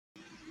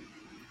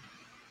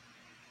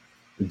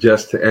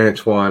Just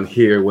Antoine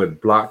here with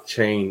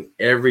Blockchain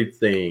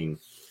Everything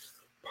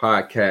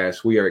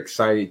podcast. We are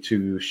excited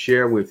to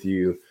share with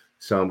you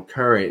some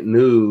current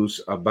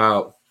news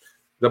about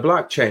the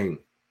blockchain.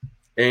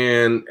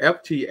 And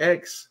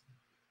FTX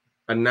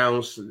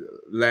announced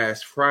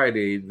last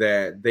Friday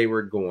that they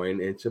were going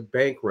into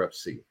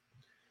bankruptcy.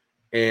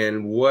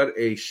 And what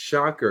a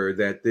shocker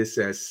that this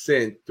has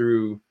sent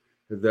through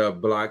the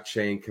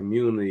blockchain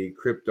community,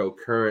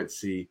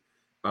 cryptocurrency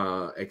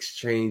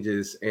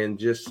exchanges, and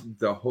just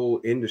the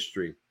whole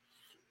industry.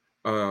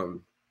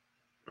 Um,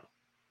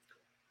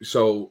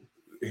 so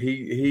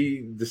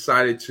he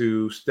decided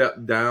to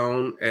step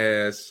down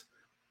as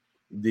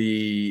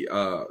the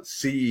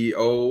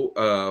CEO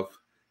of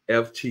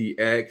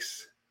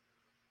FTX,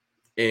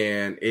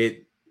 and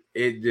it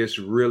just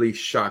really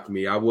shocked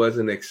me. I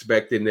wasn't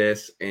expecting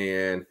this,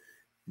 and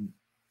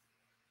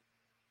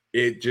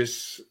it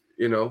just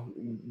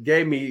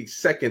gave me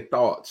second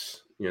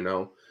thoughts.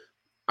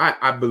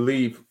 I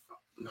believe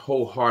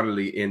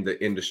wholeheartedly in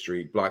the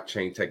industry,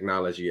 blockchain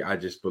technology. I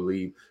just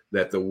believe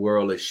that the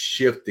world is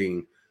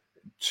shifting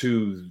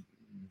to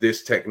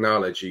this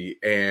technology,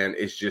 and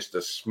it's just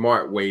a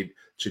smart way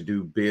to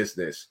do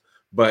business.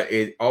 But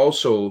it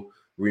also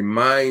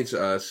reminds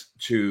us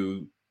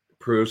to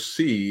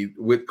proceed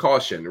with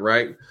caution,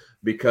 right?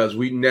 Because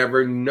we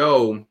never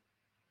know,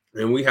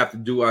 and we have to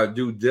do our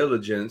due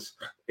diligence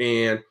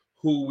and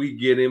who we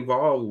get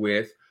involved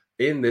with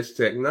in this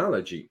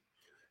technology.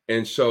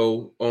 And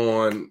so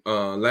on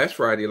last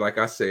Friday, like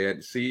I said,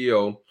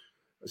 CEO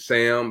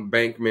Sam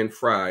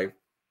Bankman-Fried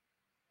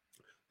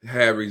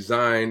had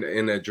resigned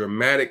in a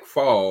dramatic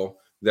fall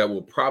that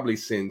will probably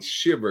send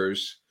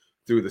shivers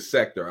through the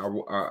sector.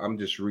 I'm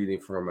just reading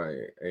from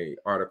a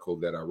article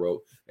that I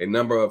wrote. A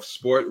number of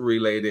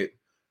sport-related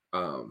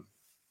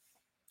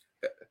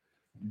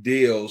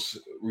deals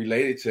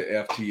related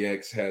to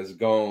FTX has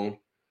gone,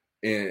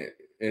 and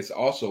it's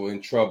also in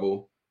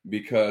trouble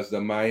because the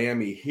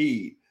Miami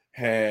Heat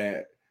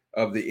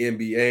of the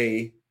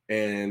NBA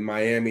and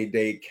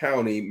Miami-Dade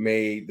County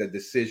made the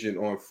decision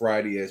on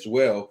Friday as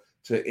well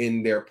to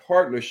end their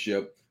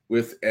partnership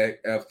with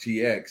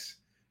FTX,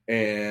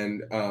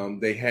 and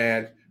they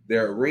had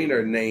their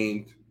arena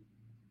named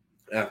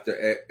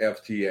after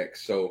FTX.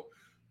 So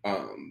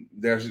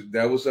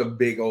there was a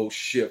big old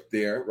shift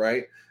there,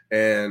 right?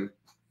 And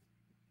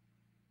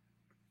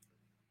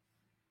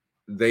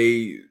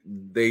they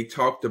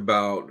talked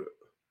about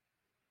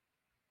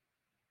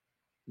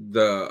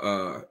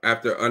the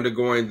after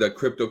undergoing the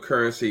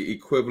cryptocurrency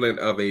equivalent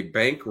of a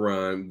bank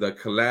run, the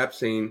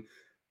collapsing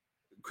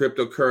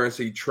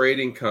cryptocurrency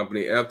trading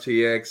company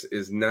FTX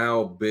is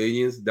now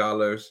billions of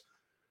dollars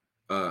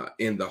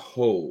in the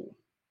hole.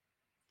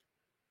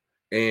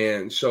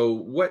 And so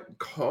what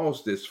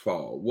caused this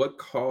fall? What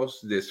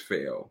caused this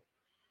fail?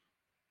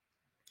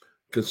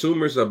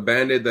 Consumers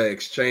abandoned the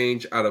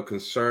exchange out of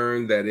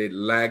concern that it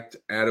lacked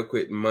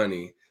adequate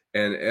money,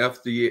 and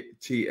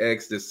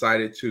FTX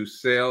decided to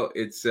sell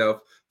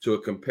itself to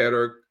a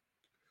competitor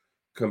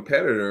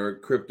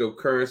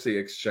cryptocurrency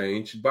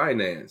exchange,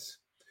 Binance.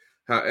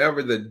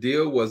 However, the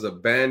deal was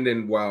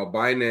abandoned while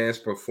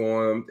Binance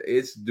performed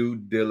its due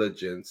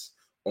diligence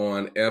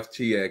on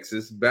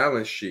FTX's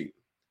balance sheet.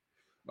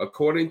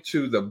 According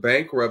to the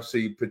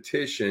bankruptcy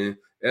petition,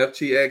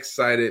 FTX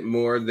cited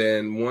more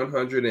than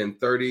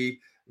 130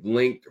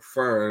 linked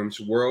firms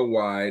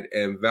worldwide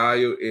and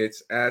valued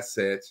its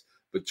assets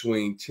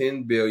between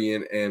 $10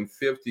 billion and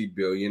 $50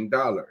 billion.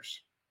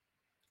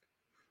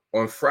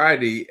 On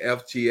Friday,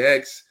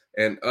 FTX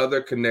and other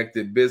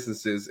connected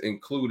businesses,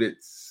 including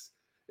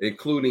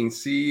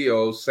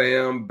CEO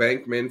Sam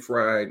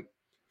Bankman-Fried,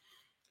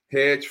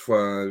 hedge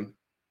fund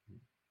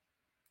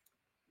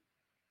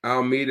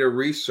Alameda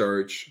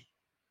Research,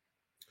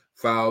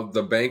 filed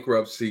the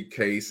bankruptcy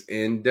case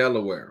in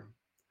Delaware.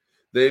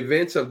 The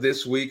events of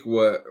this week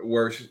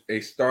were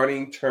a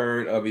starting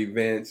turn of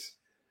events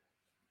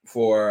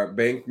for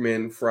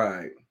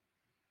Bankman-Fried.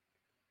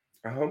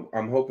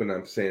 I'm hoping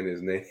I'm saying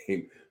his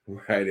name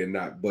right and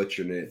not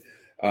butchering it,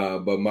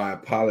 but my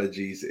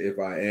apologies if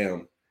I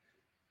am.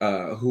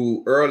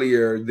 Who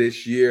earlier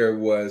this year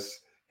was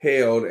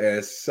hailed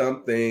as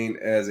something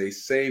as a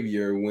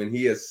savior when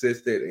he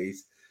assisted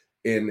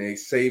in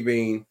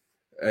saving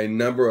a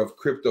number of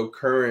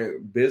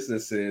cryptocurrency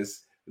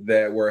businesses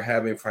that were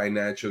having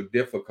financial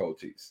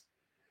difficulties.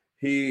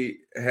 He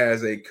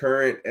has a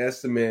current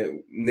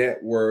estimate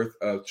net worth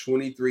of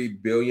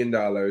 $23 billion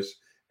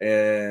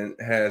and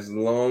has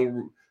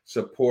long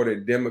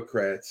supported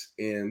Democrats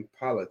in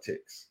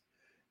politics.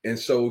 And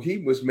so he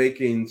was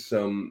making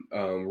some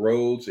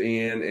roads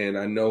in, and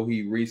I know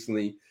he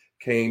recently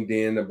came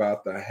in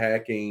about the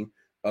hacking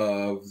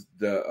of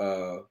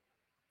the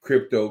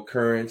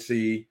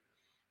cryptocurrency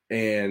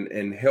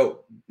and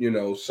help,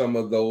 some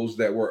of those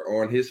that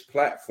were on his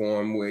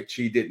platform, which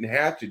he didn't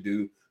have to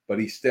do, but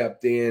he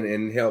stepped in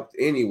and helped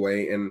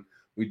anyway. And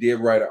we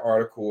did write an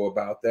article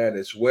about that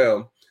as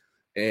well.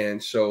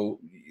 And so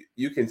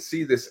you can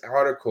see this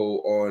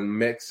article on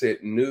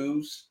Mexit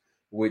News,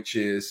 which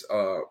is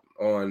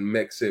on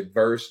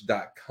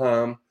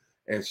mexitverse.com.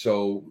 And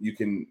so you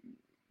can,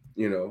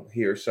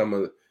 hear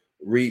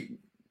read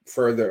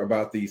further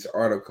about these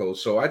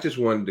articles. So I just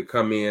wanted to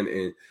come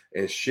in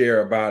and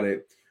share about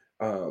it.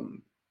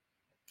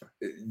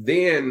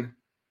 Then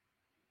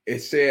it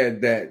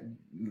said that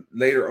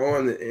later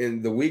on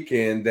in the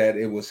weekend that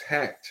it was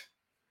hacked,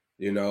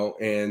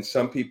 and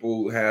some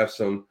people have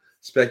some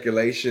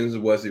speculations.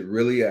 Was it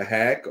really a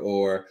hack,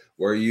 or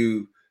were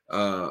you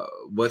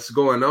what's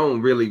going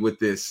on really with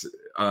this?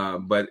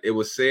 But it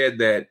was said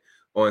that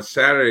on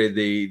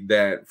Saturday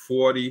that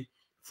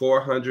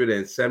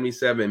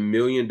 $477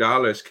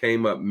 million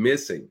came up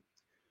missing.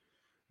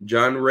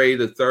 John Ray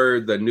III,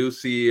 the new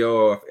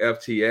CEO of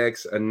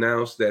FTX,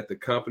 announced that the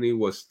company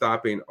was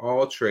stopping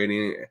all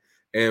trading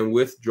and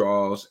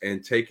withdrawals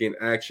and taking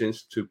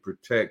actions to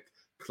protect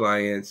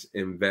clients'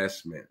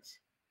 investments.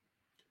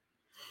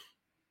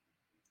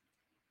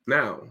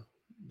 Now,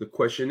 the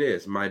question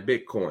is, my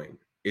Bitcoin,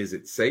 is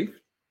it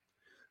safe?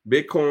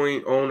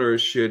 Bitcoin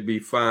owners should be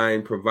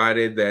fine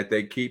provided that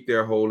they keep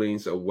their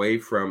holdings away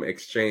from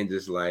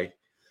exchanges like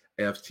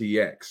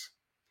FTX,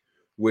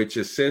 which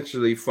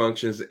essentially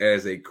functions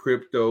as a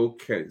crypto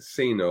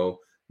casino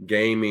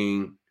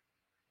gaming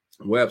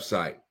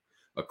website,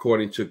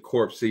 according to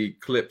Corpsey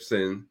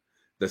Clipson,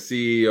 the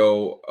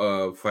CEO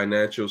of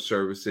financial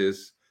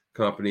services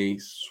company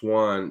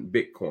Swan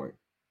Bitcoin.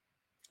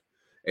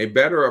 A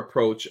better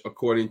approach,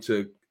 according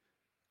to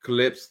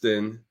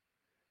Clipson,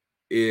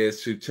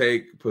 is to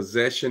take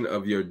possession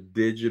of your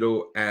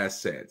digital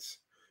assets.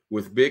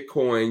 With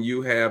Bitcoin,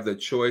 you have the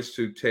choice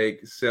to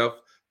take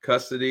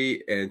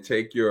self-custody and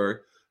take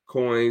your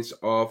coins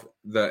off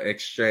the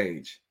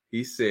exchange.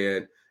 He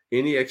said,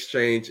 any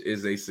exchange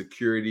is a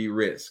security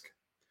risk.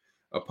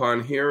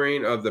 Upon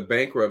hearing of the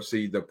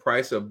bankruptcy, the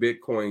price of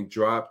Bitcoin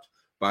dropped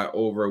by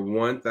over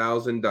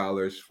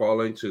 $1,000,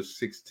 falling to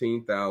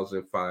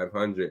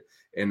 $16,500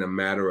 in a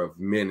matter of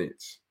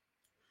minutes.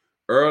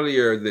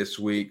 Earlier this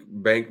week,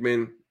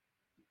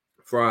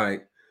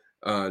 Bankman-Fried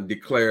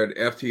declared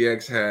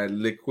FTX had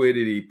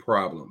liquidity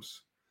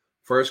problems,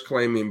 first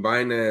claiming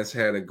Binance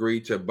had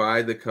agreed to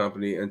buy the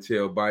company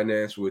until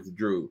Binance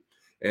withdrew,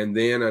 and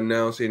then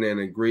announcing an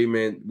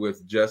agreement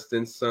with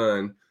Justin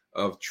Sun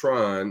of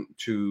Tron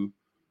to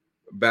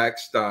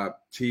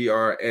backstop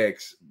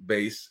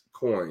TRX-based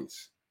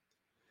coins.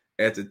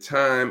 At the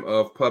time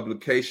of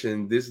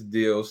publication, this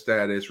deal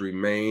status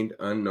remained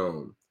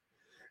unknown.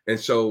 And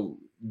so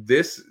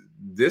this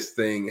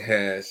thing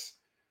has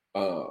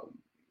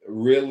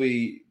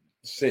really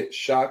sent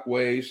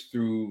shockwaves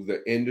through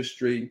the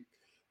industry.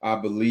 I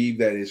believe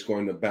that it's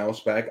going to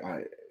bounce back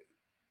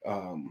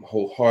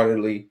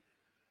wholeheartedly,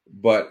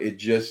 but it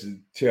just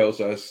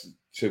tells us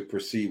to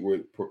proceed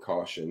with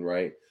precaution,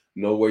 right?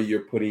 Know where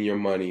you're putting your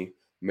money.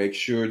 Make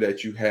sure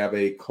that you have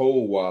a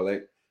cold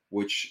wallet,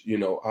 which,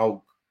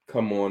 I'll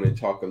come on and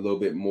talk a little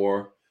bit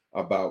more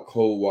about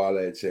cold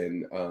wallets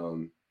and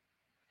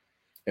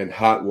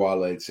hot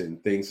wallets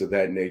and things of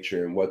that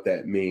nature and what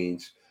that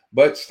means.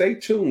 But stay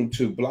tuned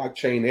to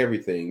Blockchain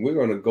Everything. We're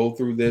going to go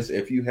through this.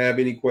 If you have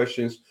any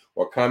questions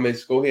or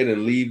comments, go ahead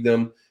and leave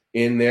them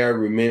in there.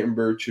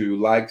 Remember to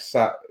like,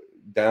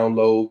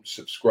 download,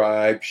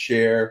 subscribe,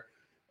 share,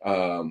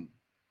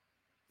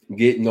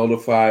 get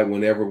notified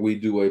whenever we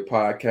do a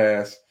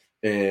podcast.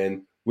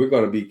 And we're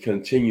going to be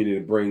continuing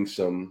to bring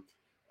some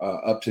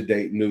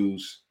up-to-date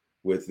news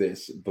with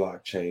this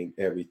Blockchain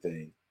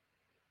Everything.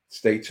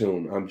 Stay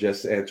tuned. I'm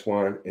Just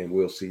Antoine, and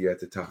we'll see you at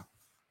the top.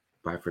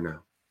 Bye for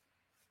now.